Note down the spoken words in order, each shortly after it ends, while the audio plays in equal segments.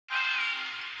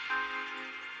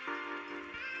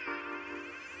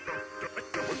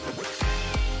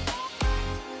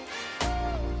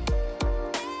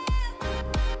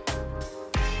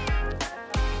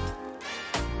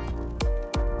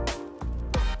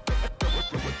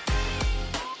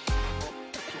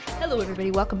Hello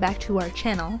everybody, welcome back to our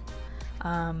channel.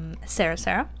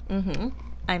 Sarah.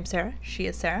 I'm Sarah, she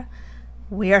is Sarah.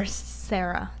 We are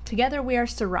Sarah. Together we are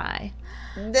Sarai.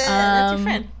 That's your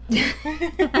friend.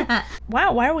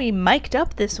 Wow, why are we mic'd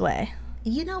up this way?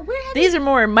 You know, These are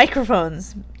more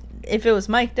microphones. If it was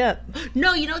mic'd up.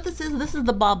 No, you know what this is? This is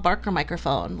the Bob Barker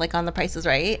microphone, like on The Price is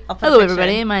Right. Hello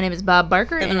everybody, my name is Bob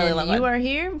Barker, and really you are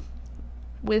here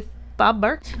with Bob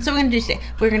Barker. So we're going to do today,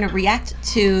 we're going to react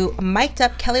to mic'd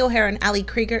up Kelley O'Hara and Ali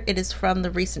Krieger. It is from the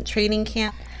recent training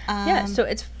camp. Yeah, so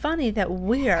it's funny that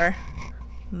we are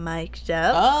mic'd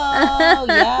up. Oh,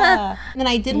 yeah. And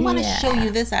I did want to show you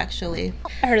this, actually.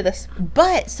 I heard of this.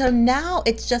 But, so now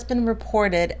it's just been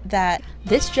reported that...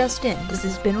 This has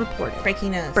been reported.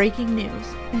 Breaking news. Breaking news.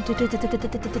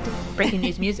 Breaking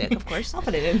news music, of course. I'll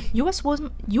put it in. U.S.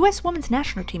 women's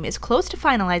national team is close to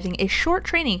finalizing a short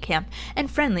training camp and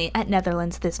friendly at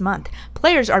Netherlands this month.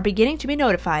 Players are beginning to be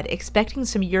notified, expecting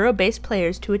some Euro-based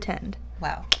players to attend.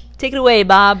 Wow. Take it away,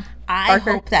 Bob. I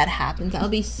hope that happens. That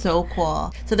would be so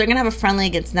cool. So they're going to have a friendly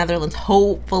against Netherlands,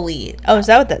 hopefully. Oh, is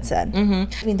that what that said?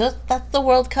 Mm-hmm. I mean, that's the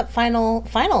World Cup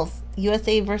finals,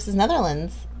 USA versus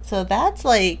Netherlands. So that's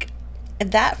like,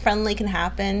 if that friendly can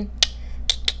happen,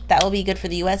 that will be good for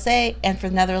the USA and for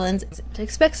the Netherlands. To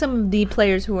expect some of the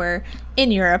players who are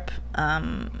in Europe,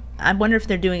 I wonder if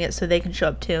they're doing it so they can show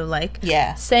up too. Like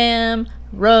Sam,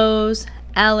 Rose,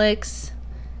 Alex,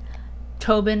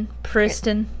 Tobin,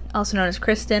 Preston. Also known as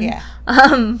Kristen. Yeah.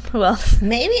 Who else?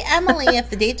 Maybe Emily if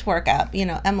the dates work out. You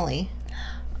know, Emily.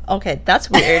 Okay, that's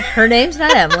weird. Her name's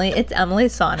not Emily. It's Emily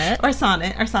Sonnet. Or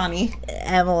Sonnet. Or Sonny.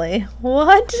 Emily.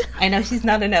 What? I know she's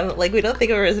not an Emily. Like, we don't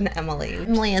think of her as an Emily.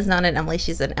 Emily is not an Emily.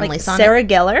 She's an Emily Sonnet. Sarah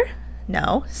Gellar?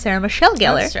 No. Sarah Michelle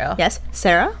Gellar. That's true. Yes.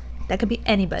 Sarah? That could be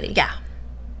anybody. Yeah.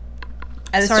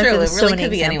 That's true. It really could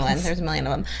be anyone. There's a million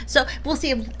of them. So we'll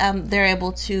see if they're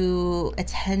able to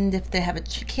attend, if they have a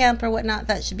camp or whatnot.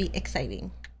 That should be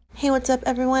exciting. Hey, what's up,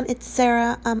 everyone? It's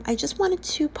Sarah. I just wanted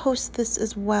to post this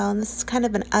as well, and this is kind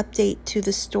of an update to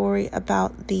the story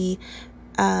about the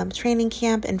training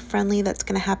camp and friendly that's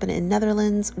going to happen in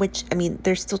Netherlands, which, I mean,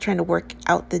 they're still trying to work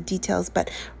out the details,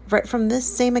 but right from this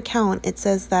same account, it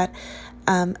says that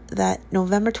that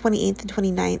November 28th and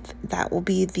 29th, that will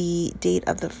be the date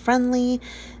of the friendly.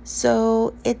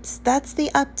 So that's the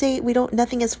update.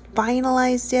 Nothing is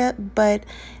finalized yet, but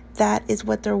that is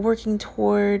what they're working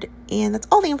toward, and that's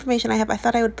all the information I have. I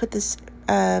thought I would put this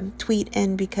tweet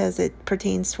in because it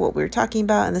pertains to what we were talking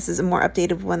about, and this is a more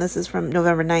updated one. This is from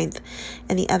November 9th,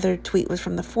 and the other tweet was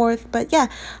from the 4th. But yeah,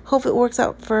 hope it works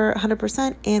out for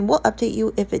 100%, and we'll update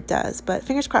you if it does, but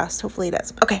fingers crossed, hopefully it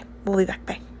does. Okay, we'll be back.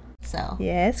 Bye. So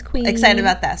yes, queen. Excited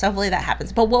about that. So hopefully that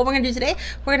happens. But what we're gonna do today,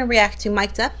 we're gonna react to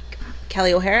mic'd up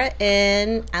Kelley O'Hara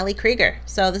and Ali Krieger.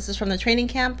 So this is from the training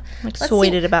camp. I'm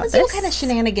excited about this. Let's see what kind of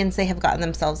shenanigans they have gotten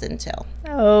themselves into.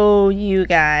 Oh, you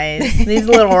guys, these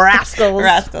little rascals.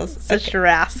 Rascals. Such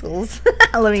rascals.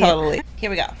 Totally. Here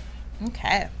we go.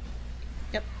 Okay.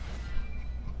 Yep.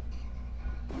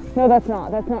 No, that's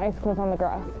not. That's not icicles on the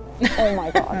grass. Oh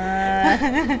my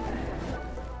god.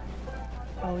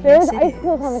 Oh, There's yes,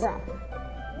 icicles on the grass.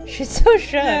 She's so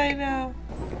shook. Yeah, I know.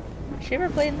 She ever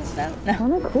played in this stuff? No.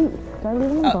 On a cleat. Did I leave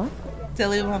them on the bus? Did I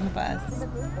leave them on the bus?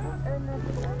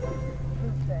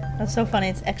 That's so funny.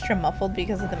 It's extra muffled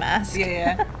because of the mask.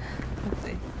 Yeah. Let's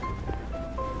see.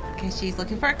 Okay, she's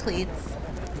looking for her cleats.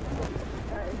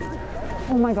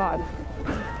 Oh my god.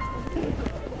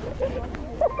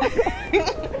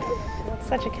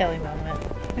 Such a Kelley moment.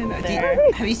 I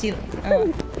know. Have you seen?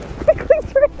 Oh.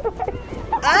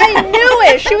 I knew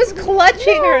it. She was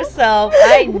clutching herself.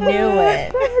 I knew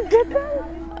it.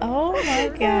 Oh my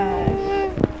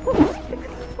gosh.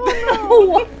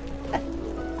 Oh,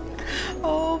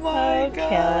 oh my god.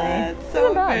 Kelley. So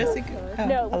embarrassing. Oh.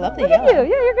 No, I love the look at yellow. you.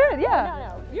 Yeah, you're good.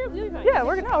 Yeah. You're fine. Yeah,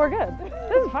 we're good.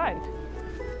 This is fine.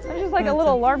 I'm just like a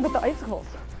little alarmed with the icicles.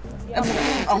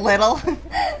 A little.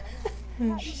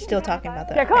 She's still talking about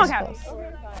that. Yeah, come on, icicles.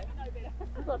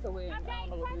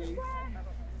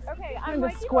 Okay, I'm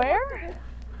the square.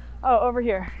 Oh, over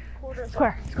here.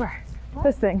 Square.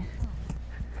 This thing.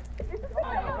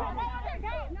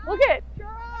 Look it.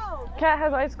 Cat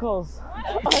has icicles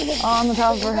on the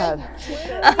top of her head.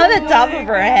 On the top of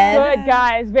her head. Good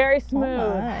guys, very smooth.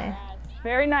 Oh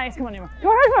Very nice. Come on, Nemo.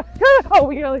 Come on. Oh,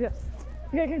 we gotta look at this.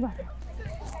 Okay, come on.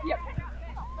 Yep.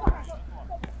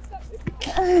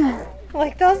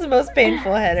 Like, that was the most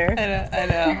painful header. I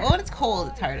know. Well, when it's cold,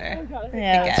 it's harder.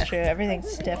 Yeah, that's true.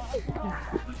 Everything's stiff.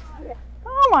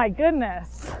 Oh my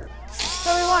goodness.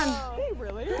 So we won. Hey,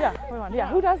 really? Yeah, we won. Yeah,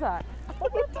 who does that? Who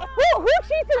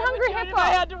cheats in Hungry Hippo? I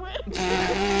had to win.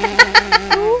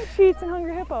 Who cheats in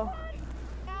Hungry Hippo?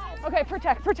 Okay,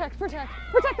 protect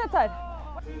that side.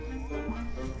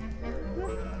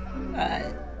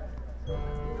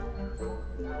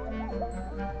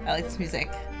 I like this music.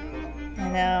 I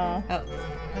know. Oh,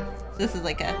 this is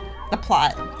like the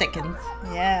plot thickens.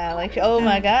 Yeah, like, oh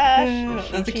my gosh.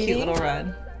 That's a cute little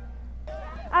run.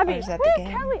 Abby, is that the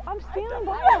game? Kelly, I'm stealing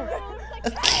balls.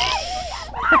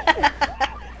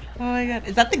 Oh my god,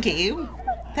 is that the game?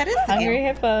 That is the Hungry game.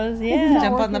 hippos, yeah.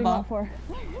 Jump on the ball.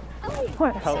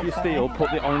 Help you steal, put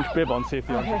the orange bib on, see if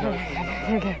the orange goes.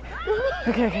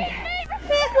 Okay.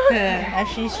 As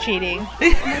she's cheating.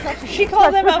 She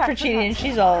called them out for cheating and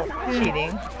she's all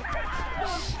cheating.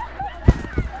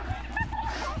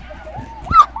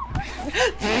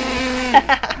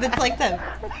 It's like them.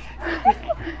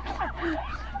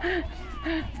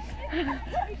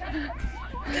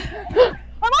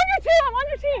 I'm on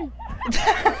your team.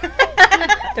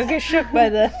 Don't get shook by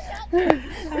the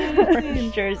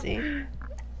jersey.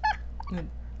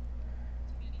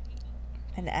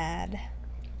 An ad.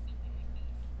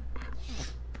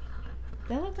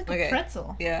 That looks like a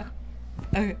pretzel. Yeah.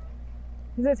 Okay.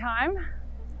 Is it time?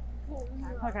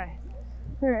 Okay.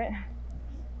 All right.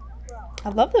 I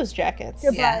love those jackets.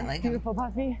 Goodbye, Yeah, I like 'em. beautiful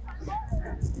puppy.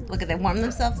 Look at they warm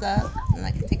themselves up and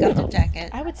I can take off their jacket.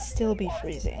 I would still be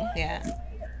freezing. Yeah.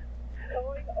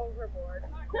 Going overboard.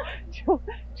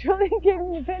 Julie gave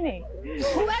me a penny.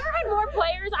 Whoever had more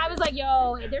players, I was like,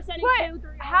 yo, they're sending 2,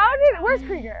 3. Where's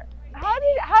Krieger? How did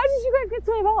you guys get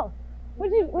so many balls? What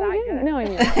did you do? No, I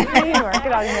knew. Get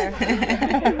out of here. What were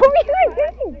you guys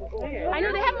doing? I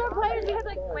know they have more players. We had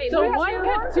like, wait, So we had one two?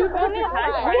 hit 2 balls. We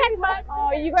had 5.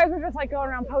 Oh, you guys were just like going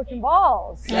around poaching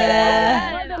balls.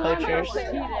 Yeah. Poachers.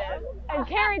 And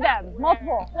carried them,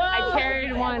 multiple. I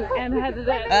carried one and had to.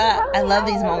 I love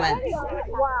these moments.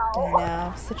 Wow. I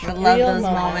know. Such I real love those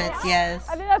moments. moments, yes.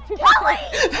 I think that's too touchy.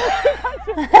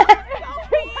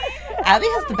 Abby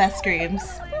has the best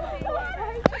screams.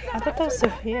 I thought that was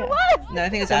Sophia. No, I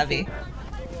think it's Abby.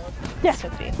 Yeah,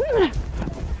 Sophia.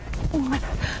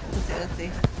 Let's see.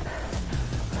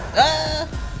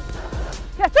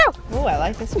 Yeah, through. Oh, I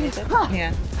like this music.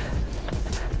 Yeah.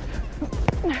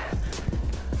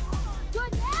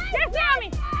 Yes, Abby.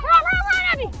 Run,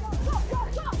 Abby.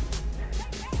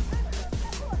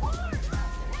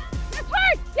 Yes,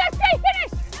 hard. Yes, stay,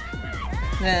 finish.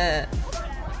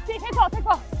 Take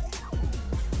ball.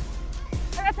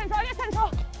 I got central.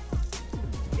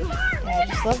 Yeah, I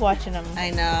just love watching them I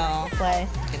know. play.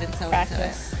 Getting so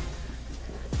Practice.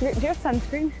 Do you have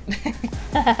sunscreen? into it.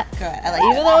 Good. I like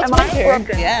Even though it's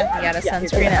winter, Yeah. you got a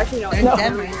sunscreen up. They're in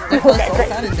Denver. They're close to the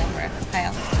sun in Denver. Hi,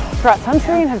 Al. Brought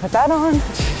sunscreen, had to put that on.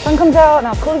 Sun comes out,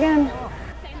 now it's cool again.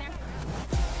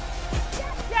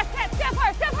 Yes, step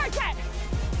hard, Kat.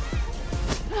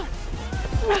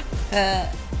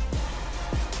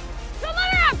 Don't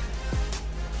let her up.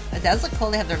 It does look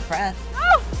cool to have their breath.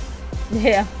 Oh.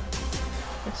 Yeah.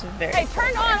 Which is very Hey,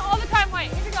 turn on all the time,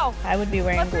 White. Here we go. I would be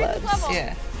wearing Let's raise this gloves. level.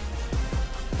 Yeah.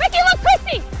 Mickey, look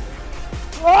crispy.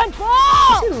 Run,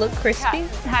 ball. Does it look crispy?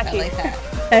 I like that.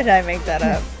 Did I make that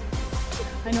up?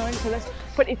 I know I said this,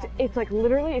 but it's like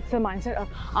literally it's the mindset of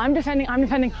I'm defending.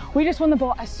 We just won the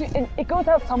ball. And it goes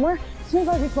out somewhere. As soon as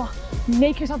I get the ball,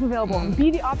 make yourself available. Be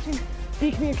the option.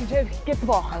 Be communicative. Get the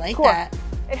ball. I like Score. that.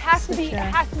 It has to be. It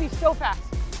has to be so fast.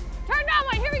 Turn down,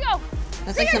 White. Here we go.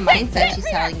 That's like the mindset she's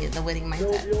telling you, the winning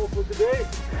mindset. That'll be all for today.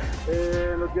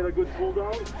 And let's get a good cool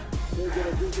down. We'll get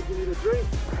a drink if you need a drink.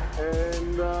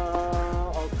 And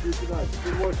I'll see you tonight.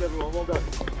 Good work, everyone. Well done.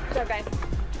 Good job, guys.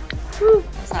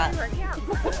 That's hot.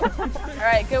 All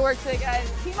right, good work today, guys.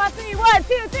 Team on 3. 1,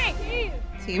 2, 3.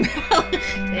 Team. Team. Oh,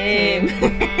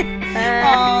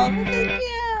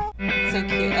 that's so cute. So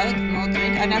cute. Oh, we'll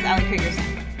drink. Oh, now it's Allie Krieger's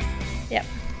time. Yep.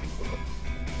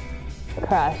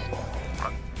 Crashed.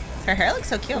 Her hair looks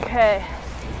so cute. Okay.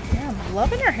 Yeah, I'm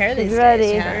loving her hair these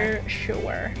ready. days, for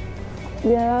sure.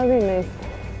 Yeah, that would be nice.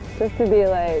 Just to be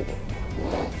like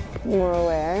more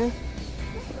aware.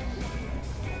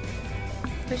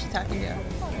 Who's she talking to?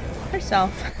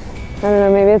 Herself. I don't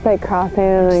know, maybe it's like crossing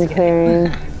and then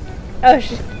clearing. Oh,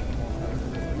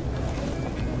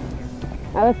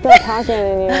 I was still talking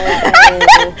and you were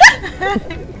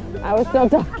I was still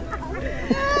talking.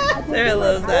 Sarah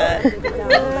loves that. She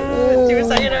was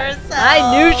talking to herself. I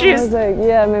knew she I was like,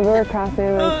 yeah, maybe we're crossing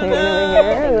and then clearing over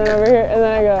here and then over here and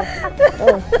then I go,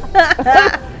 oh.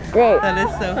 Great. That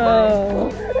is so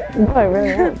funny. Oh, I really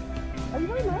am.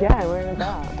 Yeah, I'm wearing a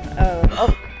top.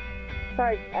 Oh.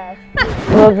 Sorry, Ash. A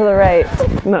little to the right.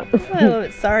 No. A little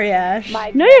bit sorry, Ash.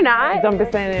 No, you're not. Don't be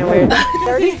saying anything weird.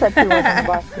 30 said she wasn't the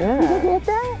boss. Yeah. Did you get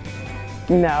that?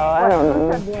 No, I don't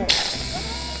know.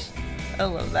 I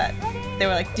love that. They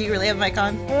were like, do you really have mic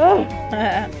on?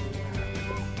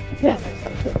 Yes.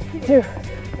 2,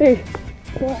 3,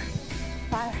 4,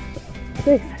 5, 6,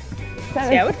 7. See,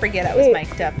 I would forget I was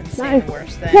mic'd up and saying the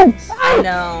worst things. I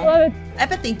know. 11, I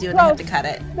bet they do and they have to cut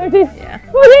it. 13, Yeah.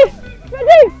 14,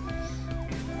 15.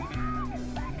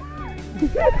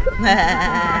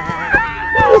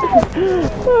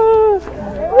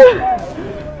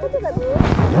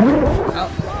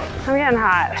 Oh, I'm getting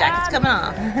hot. jacket's coming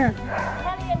off.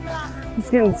 It's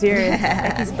getting serious.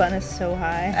 Becky's bun is so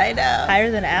high. I know.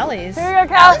 Higher than Allie's. Here we go,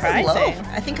 Cal. Alex is low. Surprising.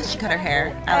 I think 'cause she cut her hair.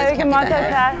 We Alex can kept montage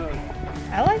that hair. that.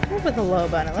 I like her with a low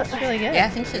bun. It looks really good. Yeah, I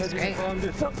think she's great.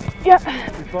 Yep.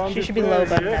 She should be low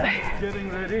bun now. Getting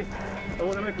ready. I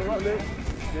want to make a run leg.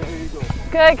 There you go.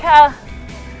 Good, Cal.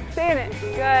 Seeing it.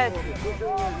 Good.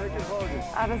 Make it harder.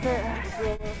 Opposite.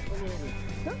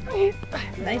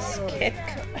 Nice kick.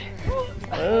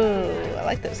 Oh, I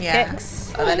like those Yeah.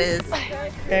 kicks. Oh, that is.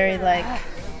 Very like,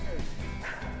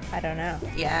 I don't know.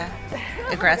 Yeah.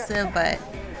 Aggressive, but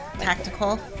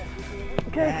tactical.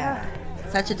 Good, Cal.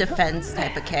 Such a defense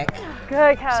type of kick.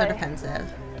 Good, Cal. So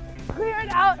defensive. Clear it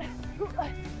out.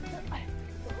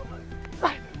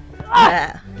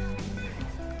 Yeah.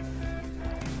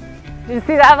 Did you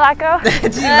see that, Blacko?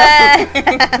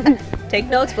 Take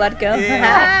notes, Vladko.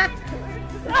 Yeah.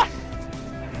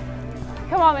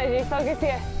 Come on, Midgie. Focus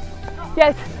here.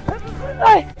 Yes.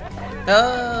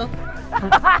 Oh.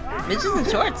 Bitches in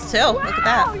shorts too. Look at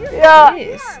that. Yeah.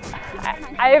 Jeez.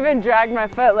 I even dragged my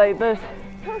foot like this.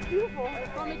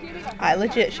 I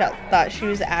legit thought she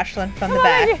was Ashlyn from the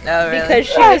back Oh, really? because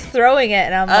she was throwing it,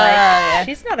 and I'm like, yeah.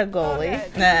 she's not a goalie.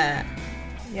 Nah.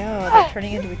 Yo, they're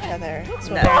turning into each other. That's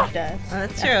what marriage does. Oh,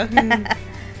 that's true.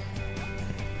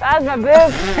 That's my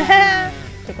boob.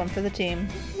 Took one for the team.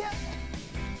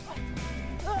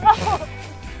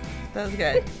 That was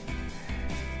good.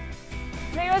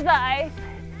 Maybe it was the ice.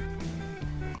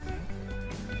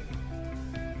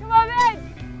 Come on, man.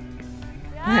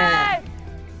 Yes.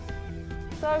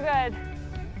 So good.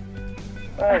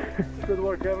 Alright, good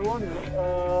work everyone.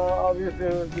 Obviously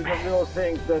there's some little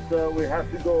things that we have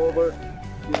to go over.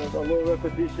 You know, a little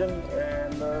repetition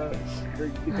and they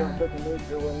become second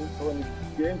nature when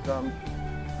game comes.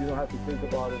 You don't have to think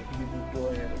about it, keep just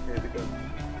doing it, okay, because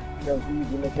it comes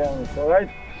easy mechanics. Alright?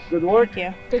 Good work.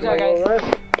 Thank you. Good job, guys.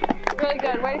 Really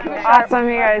good. Way to keep it sharp. Awesome,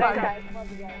 you guys.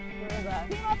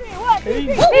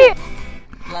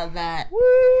 Love that. So,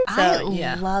 I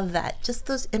yeah. love that. Just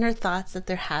those inner thoughts that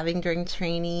they're having during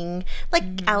training. Like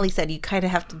Ali said, you kind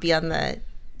of have to be on the.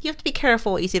 You have to be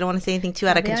careful what you say. You don't want to say anything too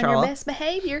out of control. On your best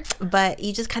behavior. But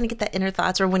you just kind of get that inner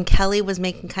thoughts. Or when Kelley was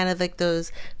making kind of like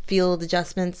those field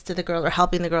adjustments to the girl or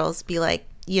helping the girls be like,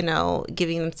 you know,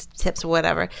 giving them tips or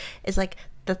whatever. It's like,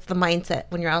 that's the mindset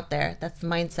when you're out there. That's the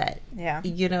mindset. Yeah.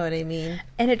 You know what I mean?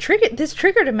 And it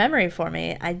triggered a memory for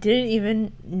me. I didn't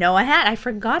even know I had. I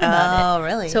forgot about it. Oh,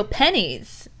 really? So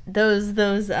pennies. They're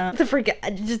pennies.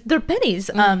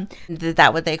 Is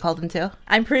that what they called them too?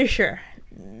 I'm pretty sure.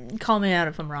 Call me out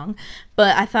if I'm wrong,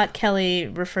 but I thought Kelley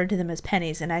referred to them as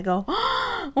pennies, and I go,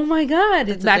 "Oh my god!"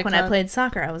 It's back when I played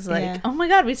soccer, I was like, "Oh my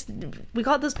god, we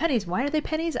call it those pennies. Why are they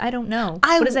pennies? I don't know.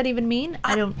 What does that even mean?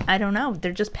 I don't know.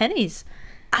 They're just pennies."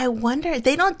 I wonder,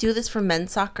 they don't do this for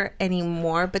men's soccer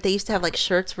anymore, but they used to have like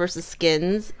shirts versus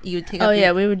skins. You would take. Oh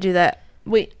yeah, we would do that.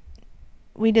 We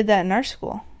did that in our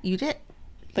school. You did.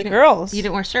 The girls. You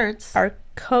didn't wear shirts. Our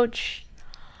coach.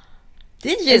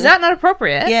 Did you? Is that not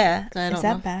appropriate? Yeah. Is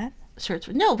that bad? Shirts.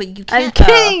 No, but you can't. I'm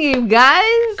kidding you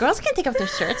guys. Girls can't take off their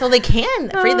shirts. Well, they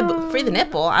can. Free the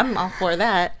nipple. I'm all for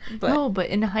that. But no, but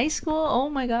in high school,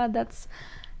 oh my god, that's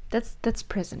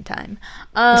prison time.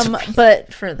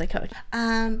 But for the coach.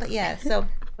 But yeah. So,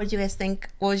 what did you guys think?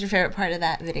 What was your favorite part of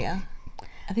that video?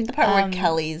 I think the part where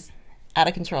Kelley's out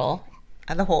of control.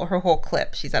 Her whole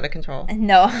clip, she's out of control.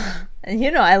 No,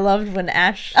 you know I loved when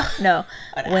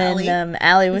when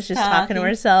Allie was just talking to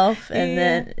herself,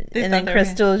 and then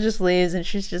Crystal just leaves, and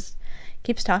she's just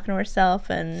keeps talking to herself,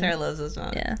 and Sarah loves those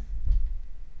ones. Yeah,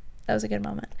 that was a good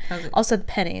moment. Also, the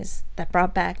pennies that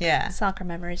brought back soccer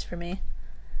memories for me.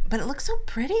 But it looked so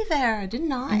pretty there, did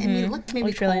not? I mean, it looked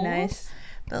maybe cold, really nice,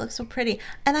 but it looked so pretty.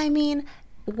 And I mean,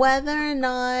 whether or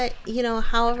not, you know,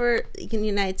 however the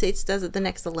United States does at the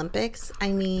next Olympics,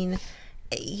 I mean,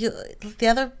 the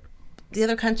other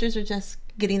countries are just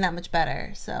getting that much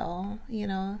better. So, you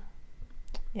know,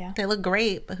 yeah, they look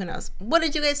great, but who knows? What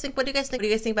did you guys think? What do you guys think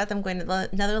about them going to the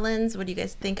Netherlands? What do you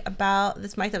guys think about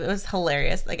this mic? It was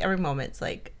hilarious. Like every moment's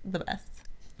like the best.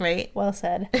 Right? Well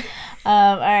said.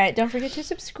 All right. Don't forget to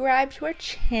subscribe to our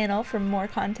channel for more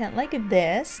content like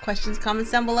this. Questions,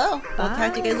 comments down below. We'll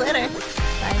talk to you guys later.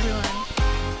 Bye, everyone.